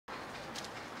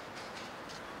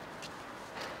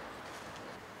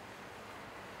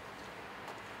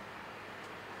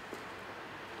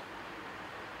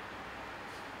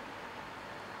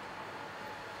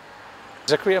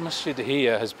Zakaria Masjid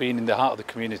here has been in the heart of the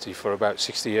community for about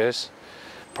 60 years,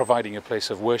 providing a place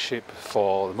of worship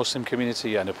for the Muslim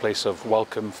community and a place of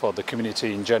welcome for the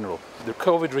community in general. The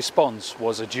COVID response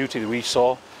was a duty that we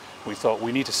saw. We thought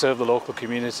we need to serve the local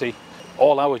community.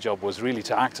 All our job was really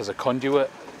to act as a conduit,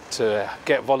 to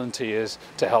get volunteers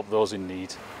to help those in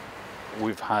need.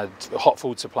 We've had hot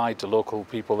food supplied to local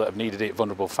people that have needed it,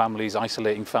 vulnerable families,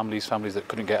 isolating families, families that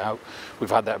couldn't get out. We've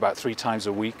had that about 3 times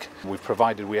a week. We've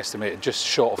provided, we estimate, just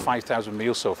short of 5,000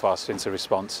 meals so far since the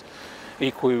response.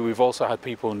 Equally, we've also had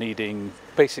people needing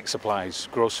basic supplies,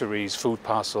 groceries, food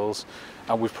parcels,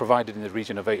 and we've provided in the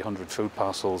region of 800 food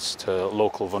parcels to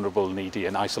local, vulnerable, needy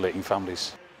and isolating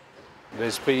families.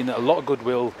 There's been a lot of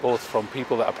goodwill both from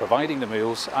people that are providing the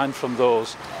meals and from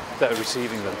those that are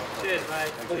receiving them. Cheers, mate.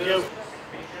 Thank you.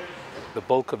 The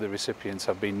bulk of the recipients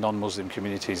have been non-Muslim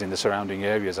communities in the surrounding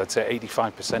areas. I'd say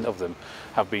 85% of them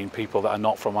have been people that are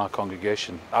not from our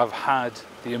congregation. I've had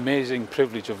the amazing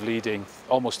privilege of leading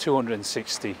almost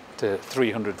 260 to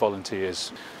 300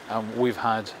 volunteers. We've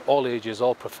had all ages,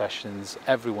 all professions,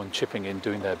 everyone chipping in,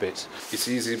 doing their bits. It's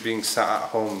easy being sat at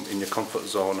home in your comfort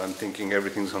zone and thinking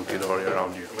everything's hunky-dory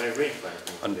around you.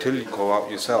 Until you go out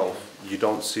yourself, you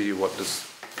don't see what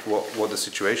the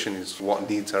situation is, what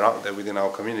needs are out there within our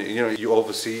community. You know, you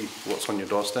oversee what's on your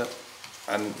doorstep,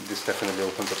 and this definitely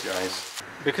opens up your eyes.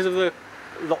 Because of the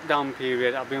lockdown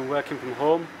period, I've been working from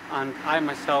home, and I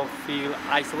myself feel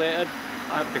isolated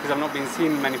because I've not been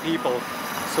seeing many people.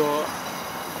 So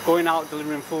going out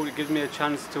delivering food, it gives me a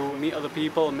chance to meet other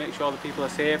people and make sure other people are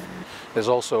safe. There's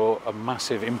also a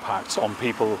massive impact on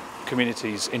people,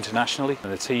 communities internationally.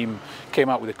 And the team came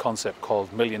out with a concept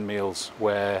called Million Meals,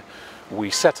 where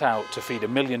we set out to feed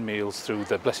 1 million meals through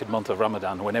the blessed month of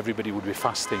Ramadan, when everybody would be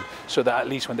fasting, so that at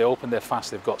least when they open their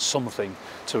fast, they've got something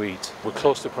to eat. We're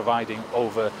close to providing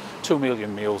over 2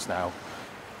 million meals now.